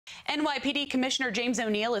NYPD Commissioner James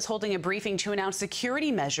O'Neill is holding a briefing to announce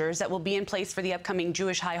security measures that will be in place for the upcoming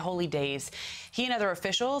Jewish High Holy Days. He and other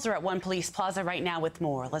officials are at one police plaza right now with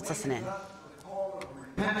more. Let's listen in.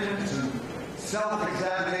 Repentance and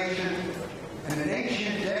self-examination, and in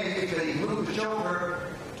ancient days they moved the shofar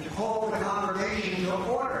to call the congregation to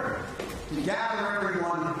order, to gather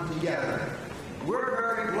everyone together. We're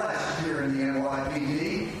very blessed here in the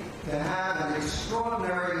NYPD to have an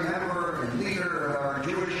extraordinary member and leader of our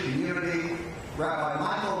Jewish community, Rabbi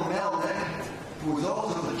Michael Melnick, who is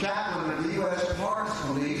also the chaplain of the U.S. Parks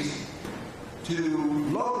Police, to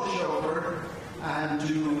blow the shofar and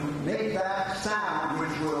to make that sound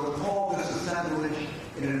which will call this assemblage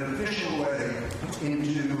in an official way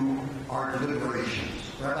into our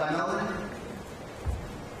deliberations. Rabbi Melnick?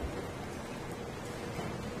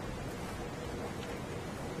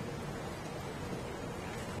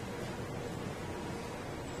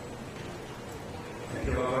 Thank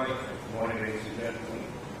you, Rabbi. Good morning, ladies and gentlemen.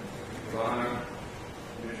 Your Honor,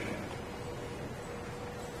 Commissioner.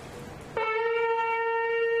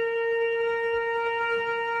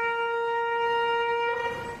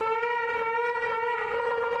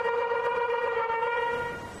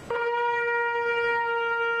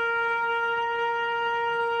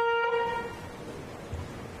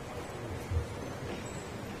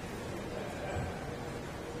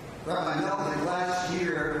 Rabbi Melnick, last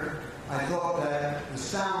year I thought that the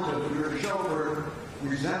sound of your shofar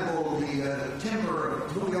resembled the timbre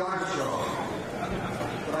of Louis Armstrong.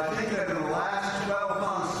 But I think that in the last 12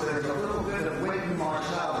 months there's a little bit of Wynton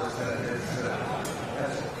Marsalis that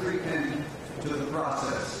has creeped into the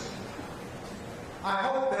process. I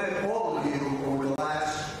hope that all of you over the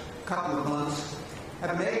last couple of months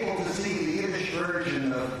have been able to see the Yiddish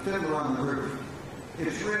version of Fiddler on the Roof.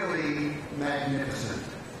 It's really magnificent.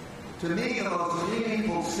 To me, the most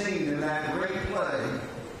meaningful scene in that great play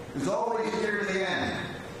is always near the end,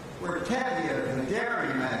 where Tevye, the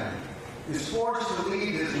dairyman, is forced to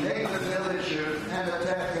leave his native village of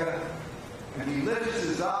Anateca, and he lifts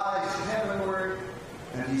his eyes heavenward,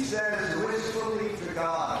 and he says wistfully to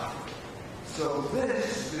God, "So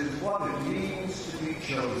this is what it means to be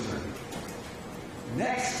chosen."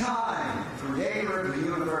 Next time, Creator of the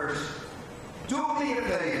universe, do me a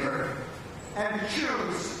favor and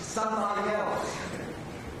choose somebody else.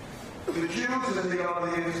 The Jews in the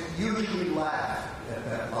audience usually laugh at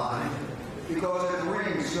that line because it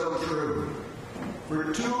rings so true.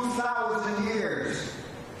 For 2,000 years,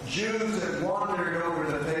 Jews have wandered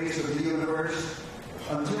over the face of the universe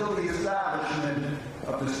until the establishment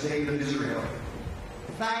of the State of Israel.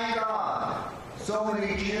 Thank God, so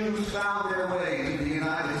many Jews found their way to the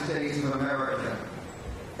United States of America.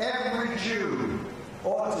 Every Jew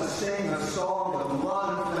ought to sing a song of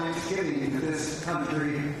love and thanksgiving to this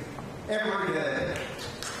country every day.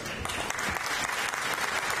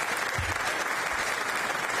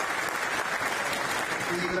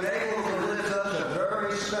 We've been able to live such a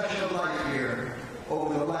very special life here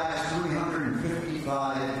over the last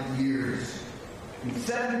 355 years. In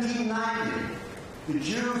 1790, the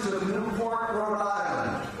Jews of Newport, Rhode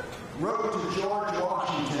Island, wrote to George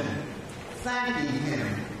Washington, thanking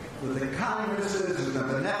him for the kindnesses and the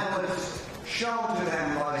benevolence shown to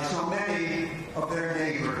them by so many of their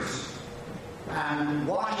neighbors. And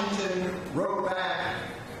Washington wrote back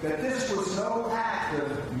that this was no act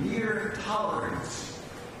of mere tolerance,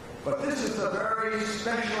 but this is a very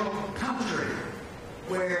special country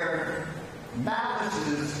where malice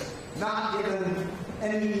is not given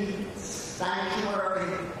any sanctuary,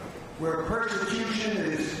 where persecution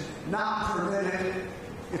is not permitted.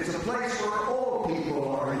 It's a place where all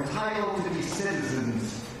people are entitled to be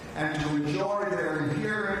citizens and to enjoy their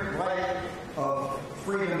inherent right of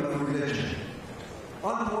freedom of religion.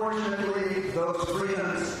 Unfortunately, those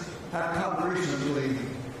freedoms have come recently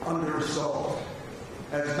under assault,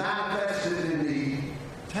 as manifested in the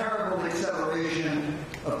terrible acceleration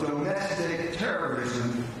of domestic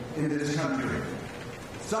terrorism in this country.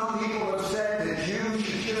 Some people have said that Jews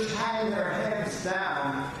should just hang their heads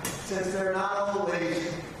down since they're not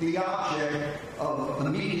always the object of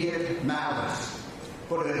immediate malice.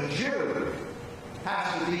 But a Jew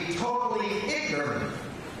has to be totally ignorant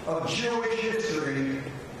of Jewish history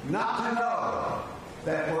not to know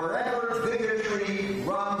that wherever bigotry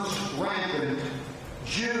runs rampant,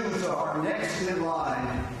 Jews are next in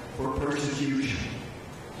line for persecution.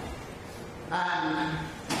 And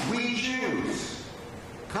we Jews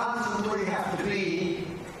constantly have to be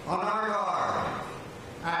on our guard.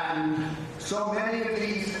 And so many of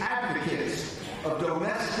these advocates of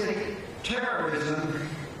domestic terrorism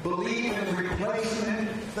believe in replacement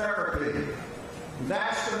therapy.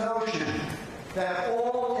 That's the notion, that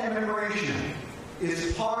all immigration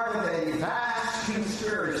is part of a vast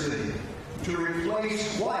conspiracy to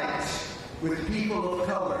replace whites with people of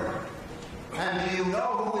color. And do you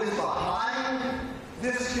know who is behind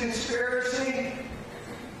this conspiracy?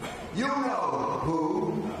 You know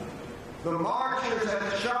who. The marchers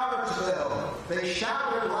at Charlottesville, they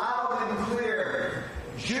shouted loud and clear,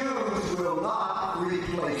 "Jews will not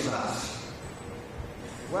replace us."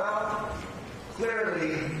 Well,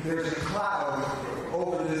 clearly there's a cloud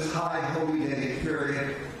over this high holy day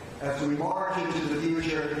period as we march into the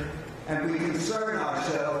future and we concern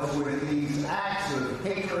ourselves with these acts of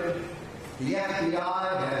hatred. The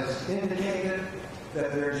FBI has indicated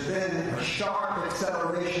that there's been a sharp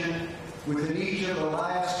acceleration within each of the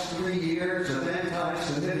last 3 years of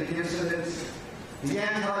anti-Semitic incidents. The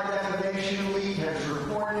Anti-Defamation League has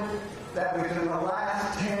reported that within the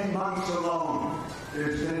last 10 months alone,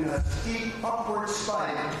 there's been a steep upward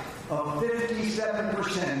spike of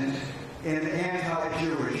 57% in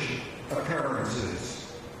anti-Jewish occurrences.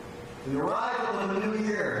 The arrival of the new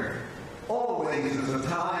year always is a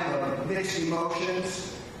time of mixed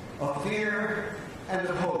emotions, of fear, and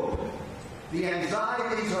of hope. The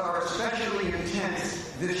anxieties are especially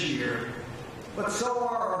intense this year, but so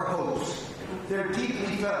are our hopes. They're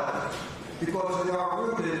deeply felt because they are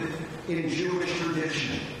rooted in Jewish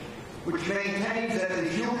tradition, which maintains that the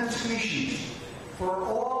human species, for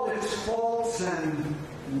all its faults and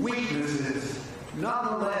weaknesses,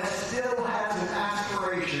 nonetheless still has an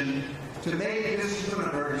aspiration to make this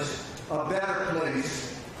universe a better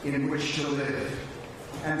place in which to live.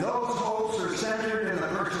 And those hopes are centered in the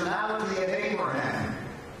personality of Abraham,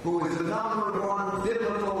 who is the number one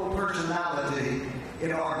biblical personality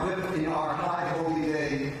in our High Holy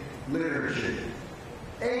Day liturgy.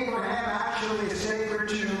 Abraham actually is sacred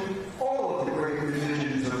to all of the great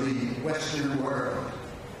religions of the Western world.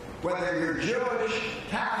 Whether you're Jewish,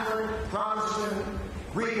 Catholic, Protestant,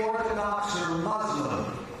 Greek Orthodox, or Muslim,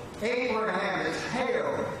 Abraham is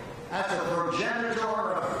hailed as a progenitor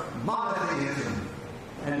of monotheism.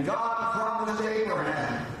 And God promised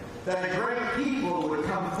Abraham that a great people would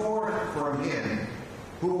come forth from him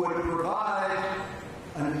who would provide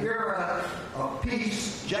an era of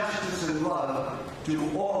peace, justice, and love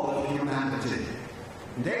to all of humanity.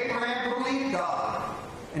 And Abraham believed God,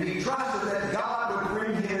 and he trusted that God would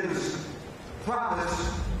bring his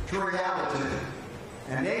promise to reality.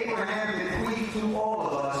 And Abraham bequeathed to all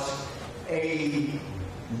of us a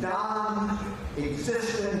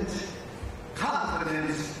non-existent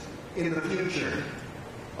confidence in the future.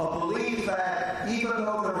 A belief that even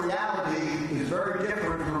though the reality is very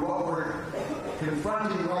different from what we're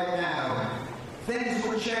confronting right now, things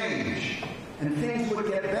would change and things would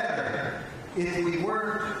get better if we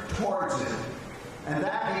worked towards it. And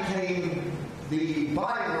that became the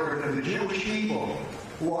byword of the Jewish people,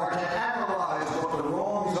 who are to analyze what the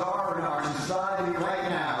wrongs are in our society right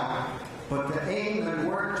now, but to aim and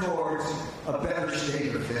work towards a better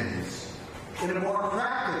state of things. In a more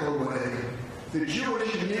practical way, the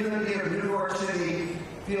Jewish community of New York City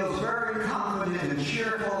feels very confident and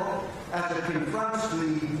cheerful as it confronts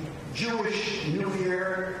the Jewish New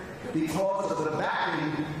Year because of the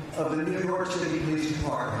backing of the New York City Police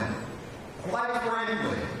Department. Quite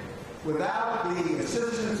frankly, without the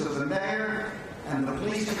assistance of the mayor and the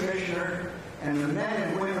police commissioner and the men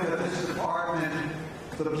and women of this department,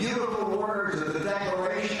 the beautiful words of the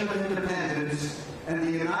Declaration of Independence and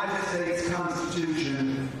the United States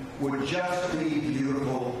Constitution would just be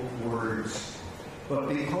beautiful words. But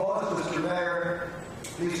because, Mr. Mayor,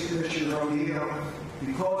 Police Commissioner O'Neill,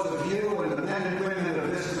 because of you and the men and women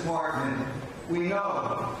of this department, we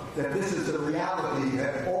know that this is a reality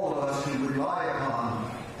that all of us can rely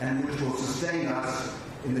upon and which will sustain us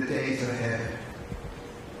in the days ahead.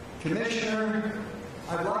 Commissioner,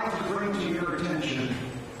 I'd like to bring to your attention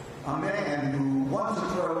a man who once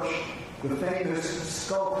approached the famous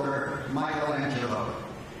sculptor Michelangelo.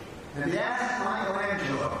 And he asked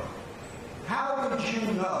Michelangelo, how did you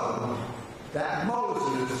know that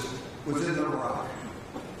Moses was in the rock?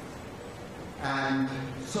 And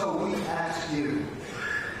so we ask you,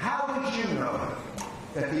 how did you know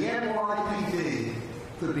that the NYPD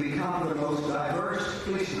could become the most diverse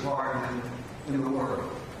police department in the world?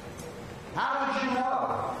 How did you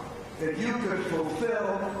know that you could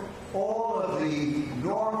fulfill all of the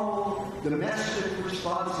normal domestic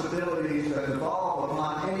responsibilities that devolve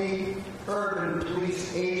upon any urban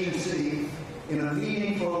police agency in a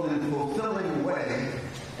meaningful and fulfilling way,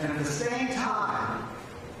 and at the same time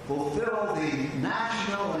fulfill the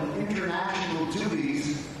national and international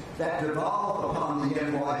duties that devolve upon the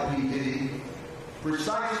NYPD,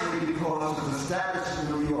 precisely because of the status of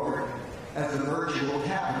New York as the virtual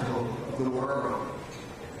capital of the world.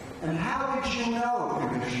 And how did you know,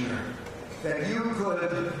 Commissioner, that you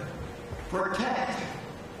could protect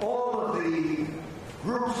all of the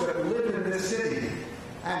groups that live in this city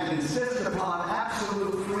and insist upon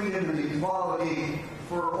absolute freedom and equality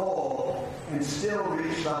for all and still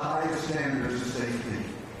reach the highest standards of safety?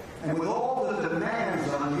 And with all the demands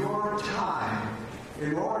on your time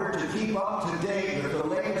in order to keep up to date with the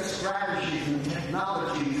latest strategies and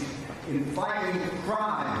technologies in fighting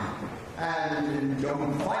crime and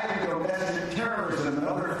in fighting domestic terrorism and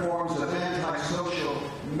other forms of antisocial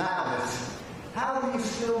malice, how do you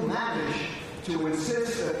still manage to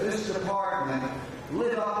insist that this department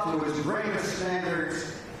live up to its greatest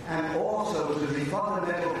standards and also to the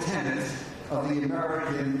fundamental tenets of the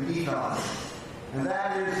American ethos? And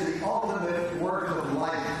that is the ultimate work of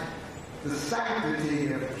life, the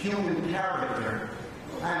sanctity of human character,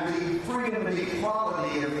 and the freedom and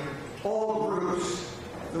equality of all groups,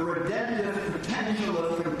 the redemptive potential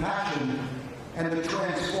of compassion, and the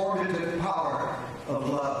transformative power of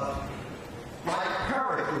love. Like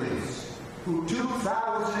Pericles, who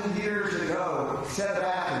 2,000 years ago said of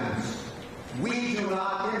Athens, "We do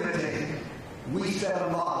not imitate, we set a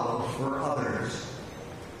model for others."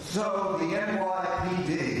 So the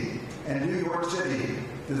NYPD and New York City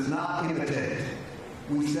does not imitate.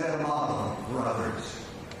 We set a model for others.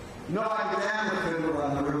 No, I began with Fiddler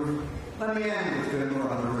on the Roof. Let me end with Fiddler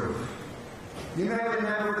on the Roof. You may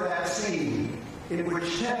remember that scene in which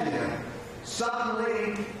Tevye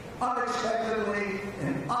suddenly, unexpectedly,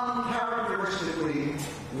 and uncharacteristically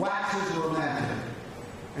waxes romantic.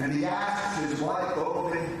 And he asks his wife,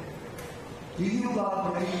 Goldie, "Do you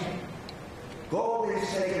love me?" Goldie is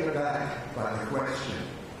taken aback by the question.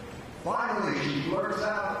 Finally, she blurts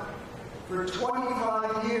out, "For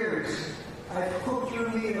 25 years, I've cooked your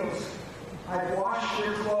meals, I've washed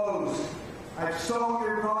your clothes, I've sewn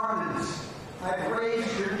your garments, I've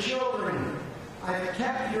raised your children, I've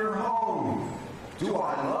kept your home. Do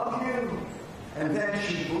I love you?" And then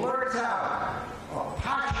she blurts out a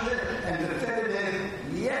passionate and definitive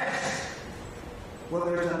yes. Well,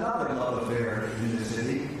 there's another love affair in the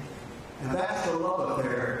city, and that's the love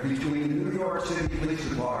affair between the New York City Police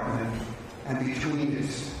Department and between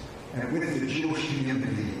its and with the Jewish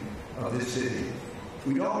community of this city.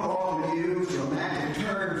 We don't often use romantic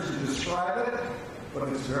terms to describe it, but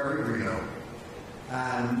it's very real.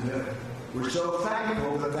 And we're so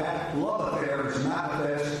thankful that that love affair is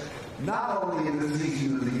manifest not only in the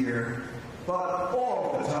season of the year, but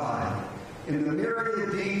all the time in the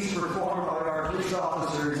myriad deeds performed by our police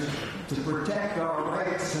officers to protect our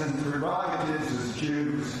rights and prerogatives as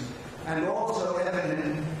Jews, and also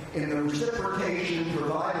evident in the reciprocation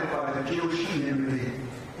provided by the Jewish community,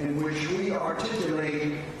 in which we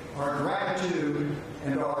articulate our gratitude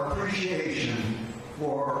and our appreciation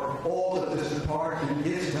for all that this department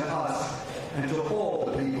gives to us and to all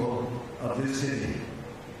the people of this city.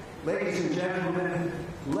 Ladies and gentlemen,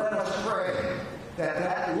 let us pray that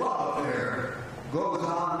that love affair goes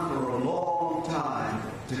on for a long time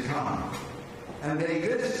to come. And may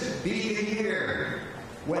this be the year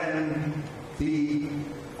when the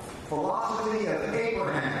philosophy of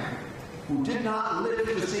Abraham, who did not live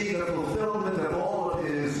to see the fulfillment of all of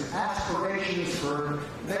his aspirations for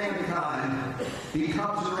mankind,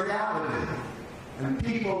 becomes a reality, and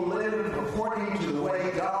people live according to the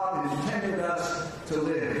way God intended us to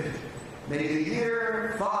live. May the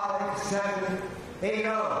year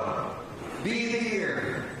 5780 be the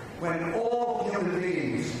year when all human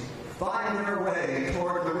beings find their way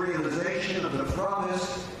toward the realization of the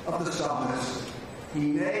promise of the psalmist,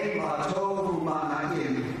 Hinei ma tovu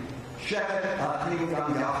ma'anim, shevet achim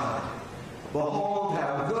gam yachad. Behold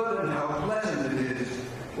how good and how pleasant it is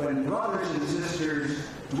when brothers and sisters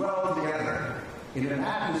dwell together in an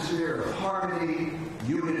atmosphere of harmony,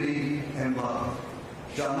 unity, and love.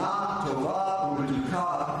 Shana Tova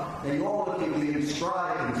U'Metuka, may all of you be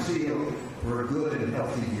inscribed and sealed for a good and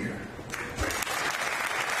healthy year.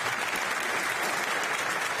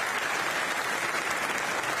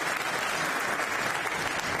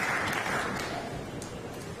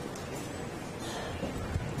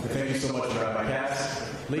 Thank you so much, Rabbi Cass.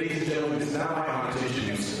 Ladies and gentlemen, it's now my honor to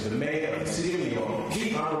introduce the Mayor of the City of New York,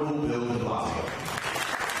 the Honorable Bill de Blasio.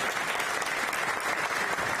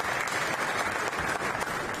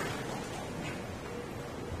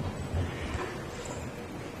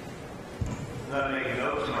 I'm going to make a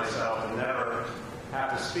note to myself and never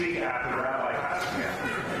have to speak after Rabbi Cass again.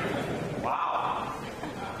 Wow.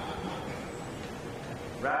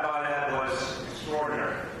 Rabbi, that was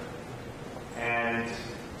extraordinary and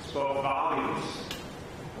spoke volumes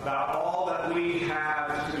about all that we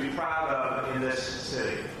have to be proud of this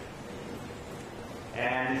city.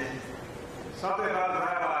 And something about the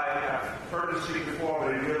rabbi, I've heard him speak before,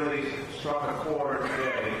 but he really struck a chord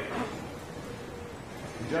today.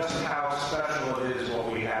 Just how special it is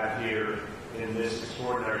what we have here in this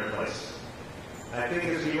extraordinary place. And I think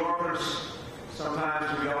as New Yorkers,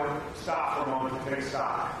 sometimes we don't stop for a moment to take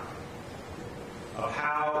stock of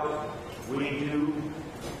how we do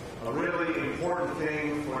a really important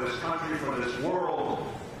thing for this country, for this world,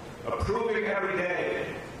 of proving every day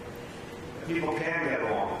that people can get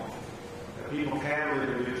along, that people can live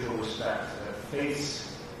in mutual respect, that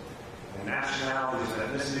faiths and nationalities and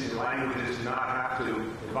ethnicities and languages do not have to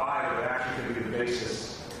divide, but actually can be the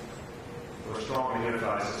basis for a strong and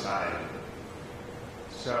unified society.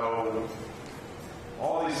 So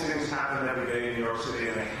all these things happen every day in New York City,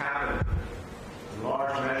 and they happen in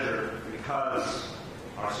large measure because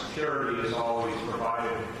our security is always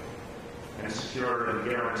provided and secured and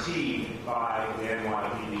guaranteed by the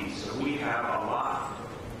NYPD. So we have a lot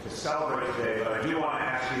to celebrate today, but I do want to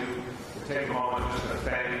ask you to take a moment just to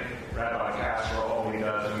thank Rabbi Cass for all he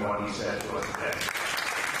does and what he said to us today.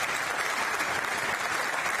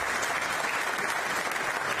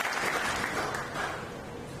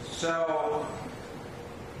 So,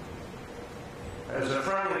 as a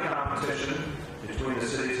friendly competition between the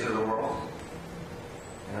cities of the world,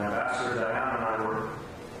 and Ambassador Diana and I were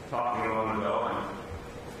talking a moment ago,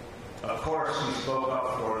 and of course he spoke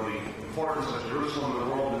up for the importance of Jerusalem in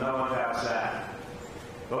the world, and no one doubts that.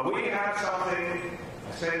 But we have something,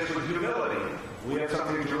 I say this with humility, we have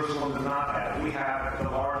something Jerusalem does not have. We have the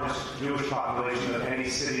largest Jewish population of any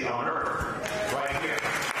city on earth, right here.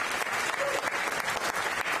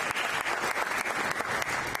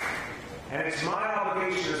 And it's my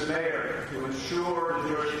obligation as mayor to ensure the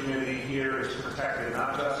Jewish community here is protected,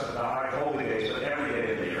 not just at the high holy days, but every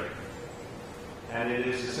day of the year. And it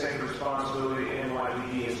is the same responsibility in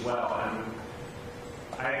NYPD as well.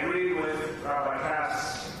 And I agree with Rabbi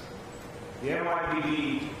Cass. The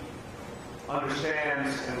NYPD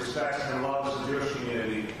understands and respects and loves the Jewish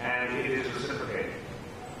community, and it is reciprocated.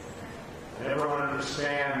 And everyone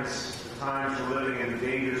understands the times we're living and the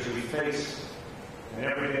dangers we face. And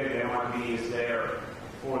every day the NYPD is there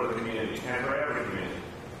for the community and for every community.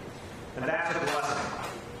 And that's a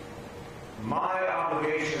blessing. My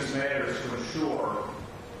obligation as mayor is to ensure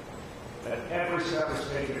that every step is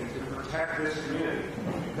taken to protect this community.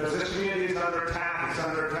 Because this community is under attack. It's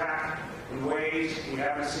under attack in ways we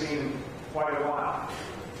haven't seen in quite a while.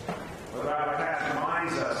 But Rabbi Cass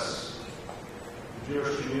reminds us the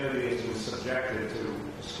Jewish community has been subjected to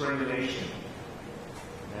discrimination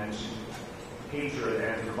and hatred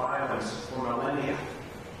and violence for millennia.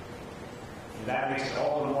 And that makes it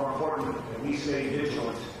all the more important that we stay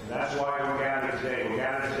vigilant. And that's why we're gathered today. We're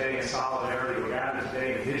gathered today in solidarity. We're gathered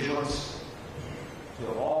today in vigilance to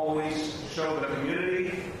always show the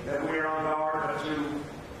community that we are on guard, but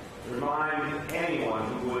to remind anyone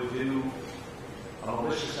who would do a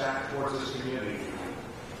malicious act towards this community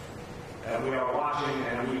that we are watching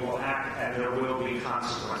and we will act and there will be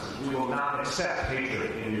consequences. We will not accept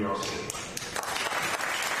hatred in New York City.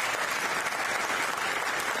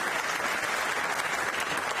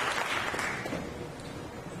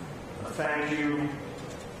 Thank you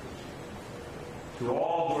to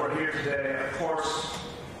all who are here today. Of course,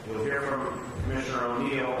 you'll hear from Commissioner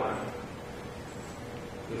O'Neill, and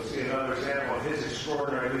you'll see another example of his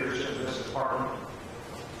extraordinary leadership in this department,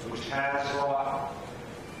 which has brought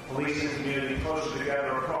police and community closer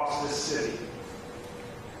together across this city.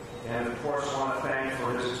 And of course, I want to thank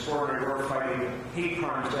for his extraordinary work fighting hate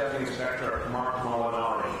crimes Deputy Inspector Mark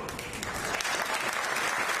Molinari.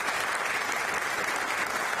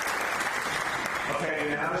 Okay,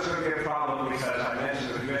 now this is going to be a problem because I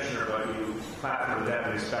mentioned the commissioner, but you clapped for the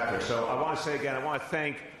deputy inspector. So I want to say again, I want to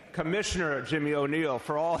thank Commissioner Jimmy O'Neill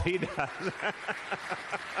for all he does.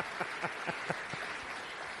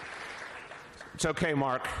 It's okay,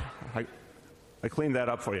 Mark. I cleaned that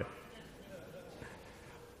up for you.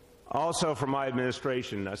 Also from my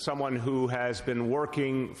administration, someone who has been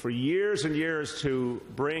working for years and years to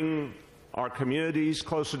bring our communities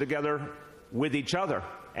closer together with each other,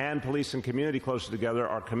 and police and community closer together,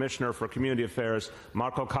 our Commissioner for Community Affairs,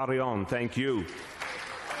 Marco Carrion. Thank you.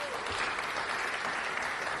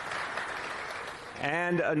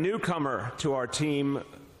 And a newcomer to our team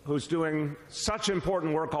who's doing such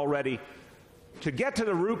important work already to get to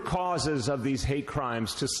the root causes of these hate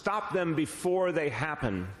crimes, to stop them before they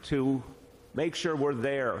happen, to make sure we're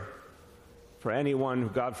there for anyone who,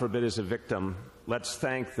 God forbid, is a victim. Let's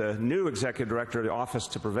thank the new Executive Director of the Office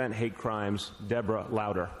to Prevent Hate Crimes, Deborah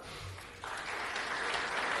Lauder.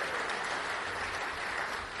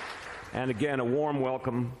 And again, a warm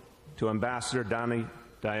welcome to Ambassador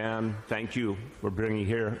Diane. Thank you for bringing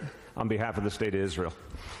here on behalf of the State of Israel.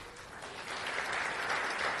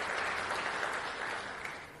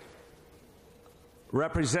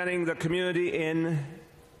 Representing the community in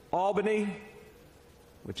Albany,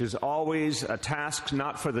 which is always a task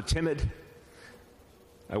not for the timid,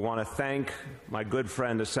 I want to thank my good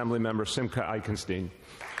friend, Assemblymember Simcha Eichenstein.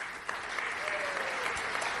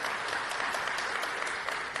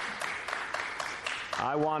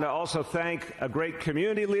 I want to also thank a great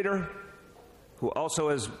community leader who also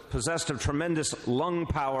is possessed of tremendous lung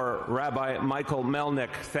power, Rabbi Michael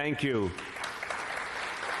Melnick. Thank you.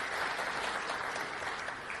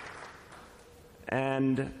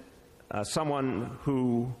 And someone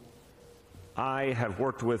who I have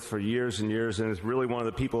worked with for years and years and is really one of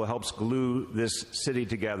the people who helps glue this city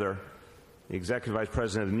together, the Executive Vice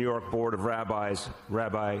President of the New York Board of Rabbis,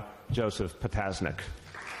 Rabbi Joseph Potasnik.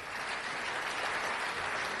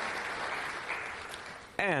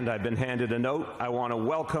 And I've been handed a note. I want to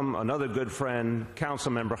welcome another good friend,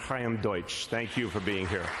 Councilmember Chaim Deutsch. Thank you for being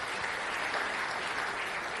here.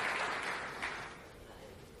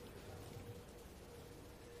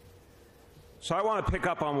 So I want to pick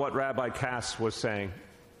up on what Rabbi Kass was saying.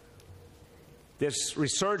 This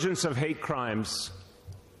resurgence of hate crimes,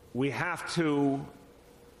 we have to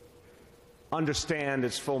understand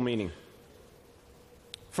its full meaning.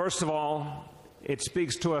 First of all, it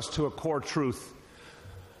speaks to us to a core truth.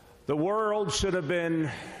 The world should have been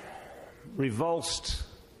revulsed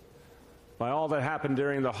by all that happened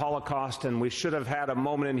during the Holocaust, and we should have had a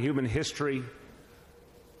moment in human history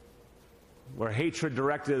where hatred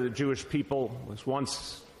directed at the Jewish people was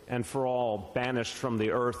once and for all banished from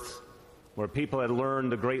the earth, where people had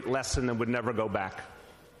learned a great lesson and would never go back.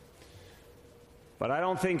 But I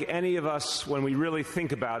don't think any of us, when we really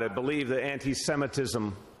think about it, believe that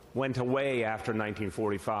anti-Semitism went away after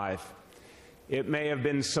 1945. It may have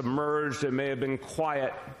been submerged, it may have been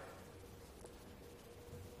quiet,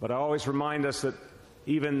 but I always remind us that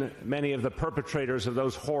even many of the perpetrators of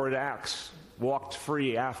those horrid acts walked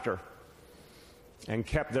free after and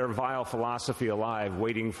kept their vile philosophy alive,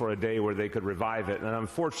 waiting for a day where they could revive it. And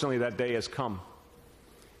unfortunately, that day has come.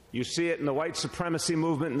 You see it in the white supremacy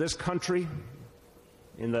movement in this country,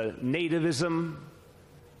 in the nativism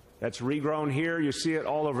that's regrown here. You see it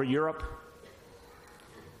all over Europe.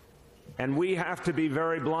 And we have to be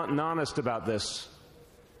very blunt and honest about this.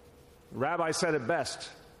 The rabbi said it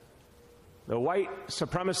best. The white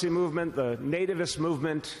supremacy movement, the nativist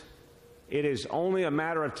movement, it is only a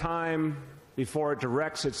matter of time before it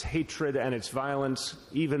directs its hatred and its violence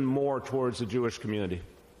even more towards the Jewish community.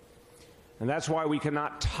 And that's why we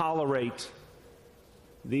cannot tolerate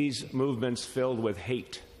these movements filled with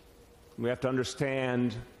hate. We have to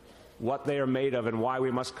understand what they are made of and why we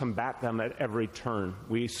must combat them at every turn.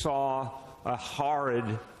 We saw a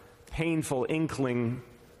horrid, painful inkling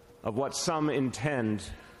of what some intend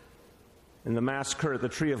in the massacre at the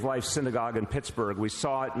Tree of Life Synagogue in Pittsburgh. We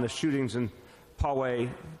saw it in the shootings in Poway,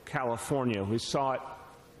 California. We saw it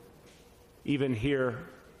even here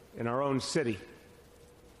in our own city.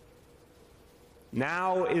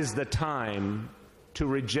 Now is the time to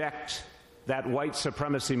reject that white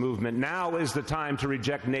supremacy movement. Now is the time to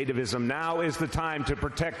reject nativism. Now is the time to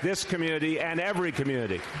protect this community and every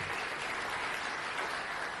community.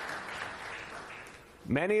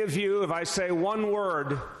 Many of you, if I say one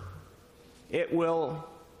word, it will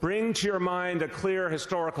bring to your mind a clear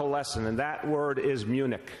historical lesson, and that word is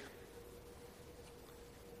Munich.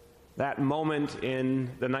 That moment in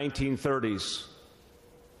the 1930s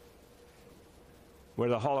where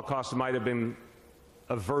the Holocaust might have been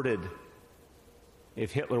averted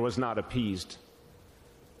if Hitler was not appeased.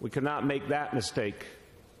 We could not make that mistake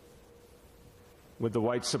with the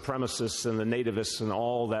white supremacists and the nativists and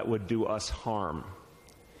all that would do us harm.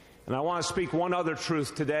 And I want to speak one other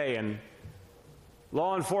truth today, and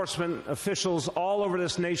law enforcement officials all over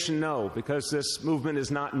this nation know, because this movement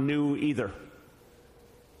is not new either.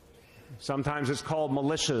 Sometimes it's called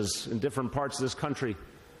militias in different parts of this country.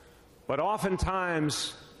 But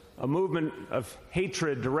oftentimes, a movement of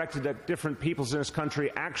hatred directed at different peoples in this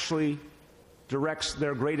country actually directs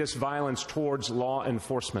their greatest violence towards law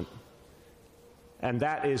enforcement. And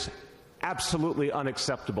that is absolutely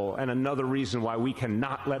unacceptable, and another reason why we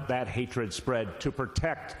cannot let that hatred spread to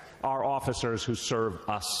protect our officers who serve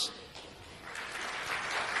us.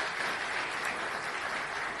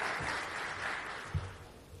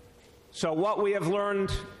 So what we have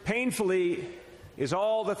learned painfully is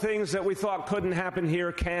all the things that we thought couldn't happen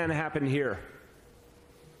here can happen here.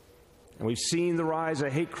 And we've seen the rise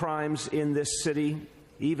of hate crimes in this city,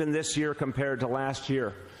 even this year compared to last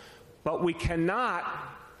year. But we cannot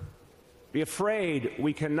be afraid.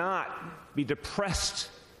 We cannot be depressed.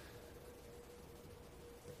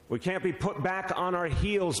 We can't be put back on our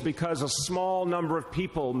heels because a small number of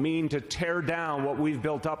people mean to tear down what we've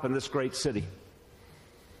built up in this great city.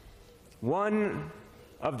 One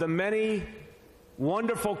of the many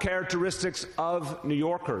wonderful characteristics of New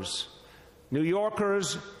Yorkers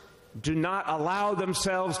do not allow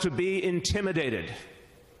themselves to be intimidated.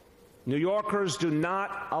 New Yorkers do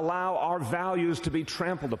not allow our values to be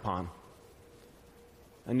trampled upon.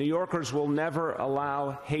 And New Yorkers will never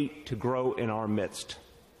allow hate to grow in our midst.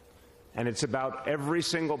 And it's about every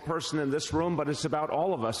single person in this room, but it's about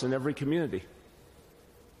all of us in every community.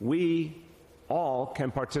 We all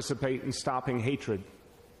can participate in stopping hatred.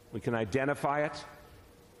 We can identify it,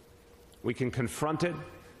 we can confront it,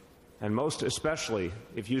 and most especially,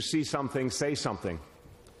 if you see something, say something.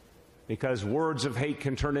 Because words of hate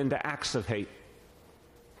can turn into acts of hate.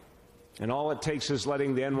 And all it takes is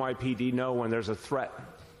letting the NYPD know when there's a threat.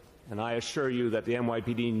 And I assure you that the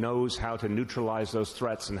NYPD knows how to neutralize those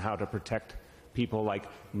threats and how to protect people like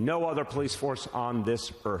no other police force on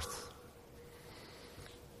this earth.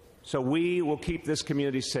 So we will keep this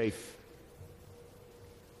community safe.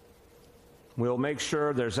 We'll make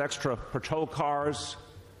sure there's extra patrol cars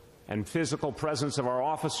and physical presence of our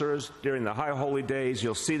officers during the high holy days.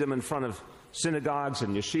 You'll see them in front of synagogues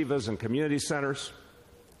and yeshivas and community centers.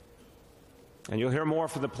 And you'll hear more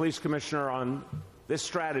from the police commissioner on this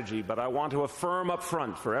strategy, but I want to affirm up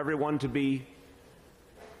front for everyone to be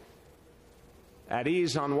at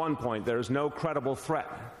ease on one point. There is no credible threat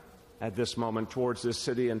at this moment towards this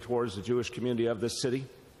city and towards the Jewish community of this city,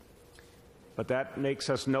 but that makes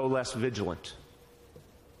us no less vigilant.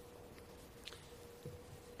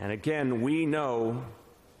 And again, we know,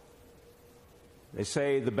 they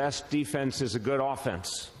say the best defense is a good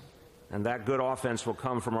offense. And that good offense will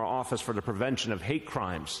come from our Office for the Prevention of Hate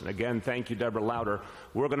Crimes. And again, thank you, Deborah Lauder.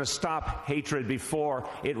 We're going to stop hatred before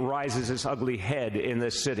it rises its ugly head in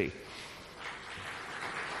this city.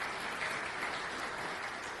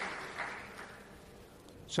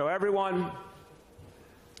 So everyone,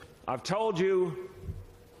 I've told you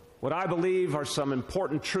what I believe are some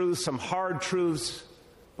important truths, some hard truths,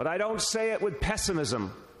 but I don't say it with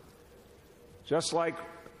pessimism. Just like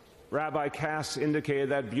Rabbi Cass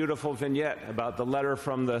indicated that beautiful vignette about the letter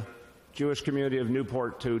from the Jewish community of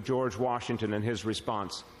Newport to George Washington and his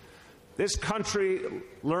response. This country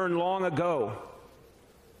learned long ago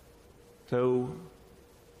to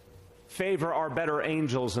favor our better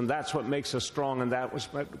angels, and that's what makes us strong, and that was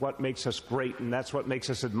what makes us great, and that's what makes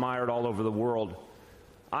us admired all over the world.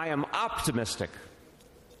 I am optimistic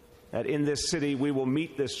that in this city we will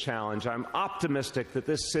meet this challenge. I'm optimistic that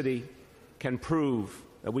this city can prove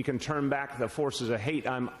that we can turn back the forces of hate.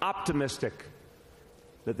 I'm optimistic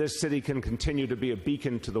that this city can continue to be a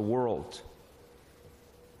beacon to the world.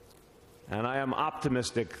 And I am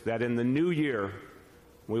optimistic that in the new year,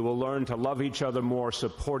 we will learn to love each other more,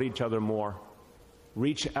 support each other more,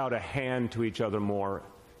 reach out a hand to each other more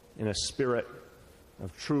in a spirit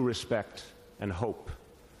of true respect and hope.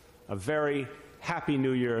 A very happy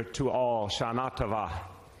new year to all. Shana Tova.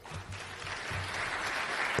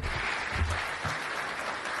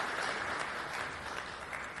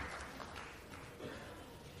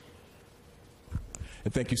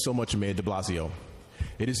 And thank you so much, Mayor de Blasio.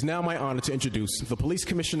 It is now my honor to introduce the Police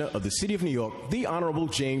Commissioner of the City of New York, the Honorable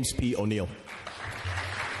James P. O'Neill.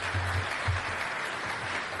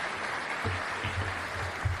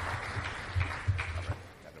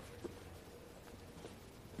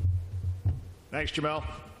 Thanks, Jamel.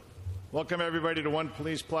 Welcome, everybody, to One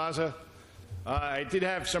Police Plaza. I did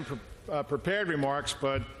have some prepared remarks,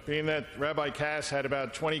 but being that Rabbi Cass had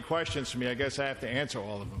about 20 questions for me, I guess I have to answer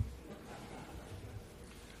all of them.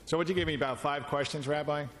 So would you give me about 5 questions,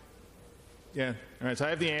 Rabbi? Yeah. All right. So I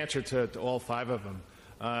have the answer to all 5 of them.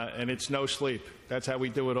 And it's no sleep. That's how we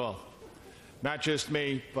do it all. Not just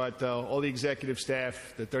me, but all the executive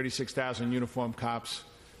staff, the 36,000 uniformed cops,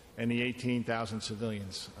 and the 18,000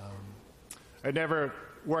 civilians. I've never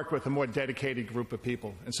worked with a more dedicated group of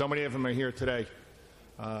people, and so many of them are here today.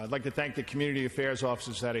 I'd like to thank the community affairs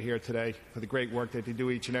officers that are here today for the great work that they do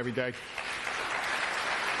each and every day.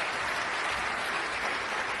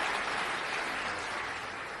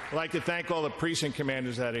 I'd like to thank all the precinct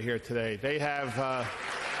commanders that are here today. They have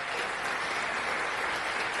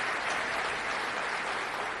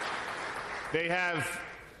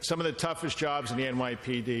some of the toughest jobs in the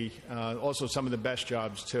NYPD, also some of the best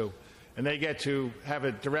jobs too. And they get to have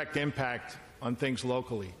a direct impact on things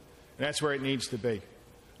locally. And that's where it needs to be.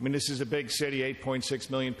 I mean, this is a big city, 8.6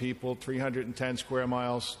 million people, 310 square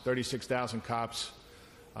miles, 36,000 cops.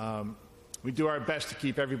 We do our best to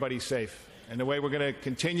keep everybody safe. And the way we're going to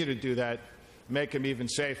continue to do that, make them even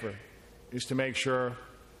safer, is to make sure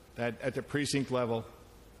that at the precinct level,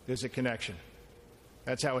 there's a connection.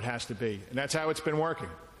 That's how it has to be. And that's how it's been working.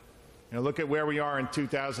 You know, look at where we are in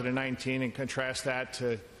 2019 and contrast that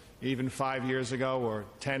to even 5 years ago or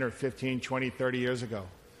 10 or 15, 20, 30 years ago.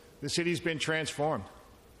 The city's been transformed.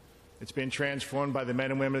 It's been transformed by the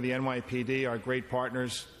men and women of the NYPD, our great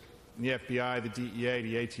partners in the FBI, the DEA,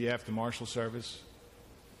 the ATF, the Marshal Service,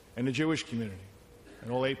 and the Jewish community,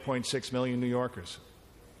 and all 8.6 million New Yorkers.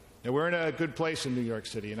 Now, we're in a good place in New York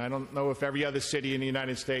City, and I don't know if every other city in the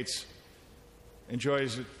United States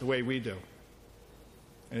enjoys it the way we do.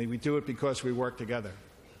 And we do it because we work together.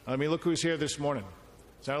 I mean, look who's here this morning.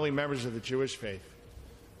 It's not only members of the Jewish faith.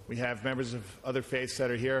 We have members of other faiths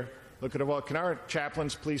that are here. Look at them all. Can our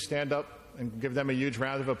chaplains please stand up and give them a huge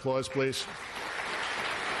round of applause, please?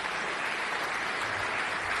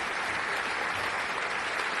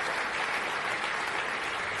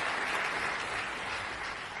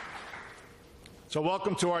 So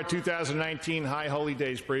welcome to our 2019 High Holy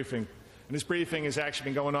Days briefing. And this briefing has actually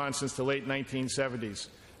been going on since the late 1970s.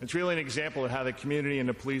 It's really an example of how the community and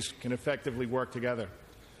the police can effectively work together.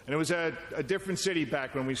 And it was a different city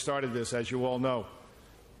back when we started this, as you all know.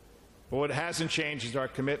 But what hasn't changed is our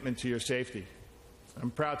commitment to your safety.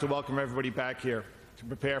 I'm proud to welcome everybody back here to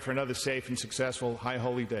prepare for another safe and successful High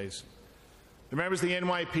Holy Days. The members of the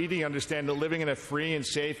NYPD understand that living in a free and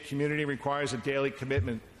safe community requires a daily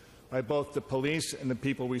commitment by both the police and the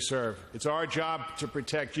people we serve. It's our job to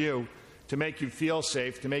protect you, to make you feel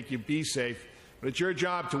safe, to make you be safe, but it's your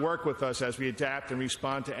job to work with us as we adapt and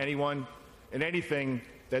respond to anyone and anything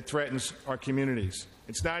that threatens our communities.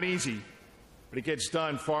 It's not easy, but it gets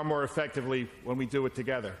done far more effectively when we do it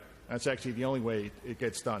together. That's actually the only way it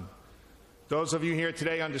gets done. Those of you here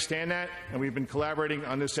today understand that, and we've been collaborating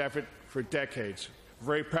on this effort for decades. We're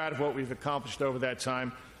very proud of what we've accomplished over that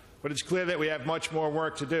time, but it's clear that we have much more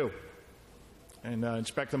work to do. And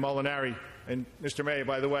Inspector Molinari, and Mr. Mayor,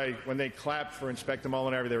 by the way, when they clapped for Inspector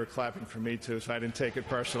Molinari, they were clapping for me too, so I didn't take it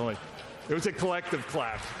personally. It was a collective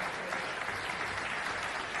clap.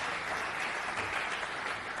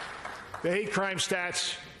 The hate crime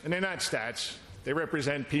stats, and they're not stats, they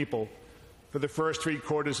represent people, for the first 3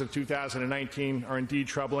 quarters of 2019 are indeed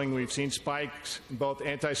troubling. We've seen spikes in both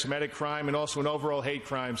anti-Semitic crime and also in overall hate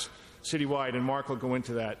crimes citywide, and Mark will go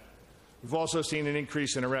into that. We've also seen an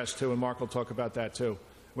increase in arrests, too, and Mark will talk about that, too.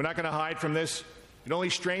 We're not going to hide from this. It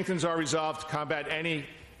only strengthens our resolve to combat any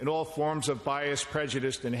and all forms of bias,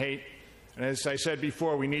 prejudice, and hate. And as I said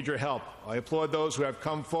before, we need your help. I applaud those who have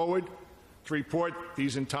come forward to report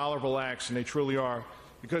these intolerable acts, and they truly are,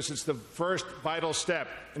 because it's the first vital step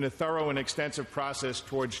in a thorough and extensive process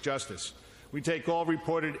towards justice. We take all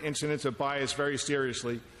reported incidents of bias very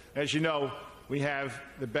seriously. As you know, we have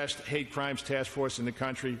the best hate crimes task force in the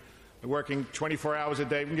country. They're working 24 hours a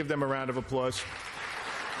day. We can give them a round of applause.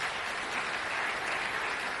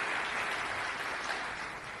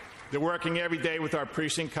 They're working every day with our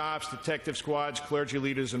precinct cops, detective squads, clergy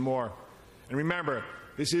leaders, and more. And remember,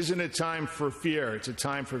 this isn't a time for fear. It's a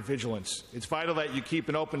time for vigilance. It's vital that you keep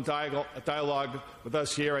an open dialogue with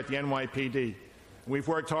us here at the NYPD. And we've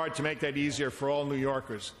worked hard to make that easier for all New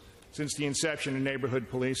Yorkers since the inception of neighborhood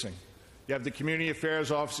policing. You have the community affairs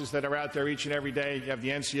officers that are out there each and every day. You have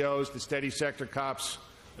the NCOs, the steady sector cops,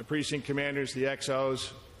 the precinct commanders, the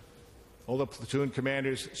XOs, all the platoon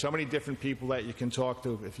commanders, so many different people that you can talk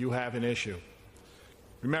to if you have an issue.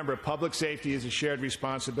 Remember, public safety is a shared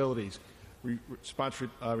responsibility.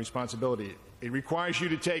 It requires you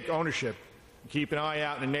to take ownership and keep an eye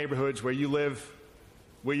out in the neighborhoods where you live,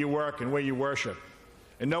 where you work, and where you worship.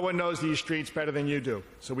 And no one knows these streets better than you do,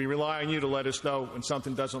 so we rely on you to let us know when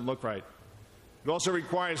something doesn't look right. It also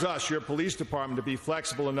requires us, your police department, to be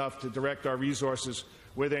flexible enough to direct our resources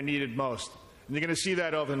where they're needed most. And you're going to see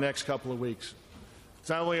that over the next couple of weeks. It's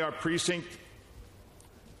not only our precinct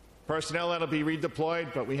personnel that'll be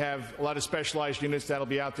redeployed, but we have a lot of specialized units that'll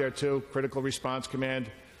be out there too. Critical Response Command,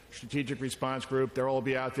 Strategic Response Group, they'll all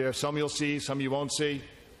be out there. Some you'll see, some you won't see.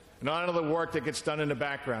 And all of the work that gets done in the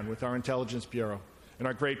background with our Intelligence Bureau and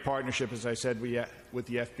our great partnership, as I said, with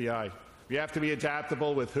the FBI. We have to be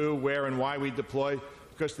adaptable with who, where, and why we deploy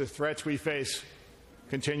because the threats we face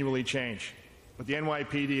continually change. But the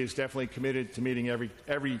NYPD is definitely committed to meeting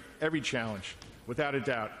every challenge, without a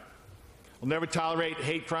doubt. We'll never tolerate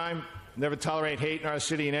hate crime, never tolerate hate in our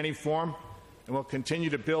city in any form, and we'll continue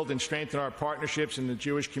to build and strengthen our partnerships in the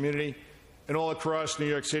Jewish community and all across New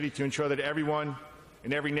York City to ensure that everyone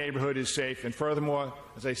in every neighborhood is safe, and furthermore,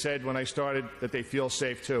 as I said when I started, that they feel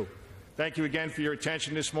safe too. Thank you again for your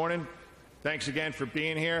attention this morning. thanks again for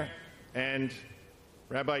being here. And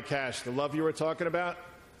Rabbi Cash, the love you were talking about,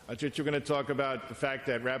 I thought you were going to talk about the fact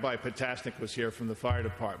that Rabbi Potasnik was here from the fire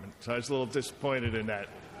department. So I was a little disappointed in that.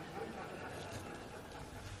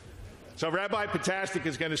 So Rabbi Potasnik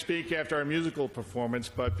is going to speak after our musical performance,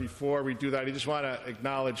 but before we do that, I just want to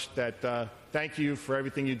acknowledge that thank you for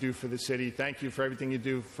everything you do for the city. Thank you for everything you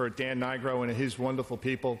do for Dan Nigro and his wonderful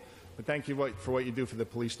people. But thank you for what you do for the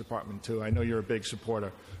police department, too. I know you're a big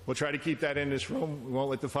supporter. We'll try to keep that in this room. We won't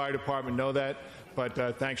let the fire department know that, but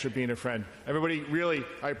thanks for being a friend. Everybody, really,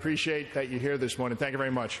 I appreciate that you're here this morning. Thank you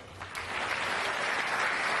very much.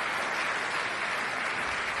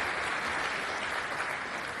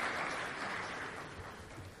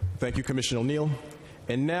 Thank you, Commissioner O'Neill.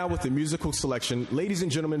 And now with the musical selection, ladies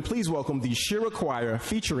and gentlemen, please welcome the Shira Choir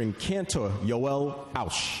featuring Cantor Yoel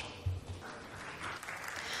Ausch.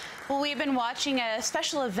 Well, we've been watching a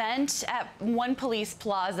special event at One Police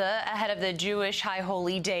Plaza ahead of the Jewish High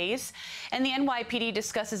Holy Days, and the NYPD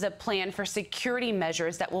discusses a plan for security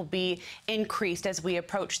measures that will be increased as we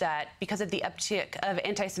approach that because of the uptick of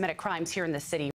anti-Semitic crimes here in the city.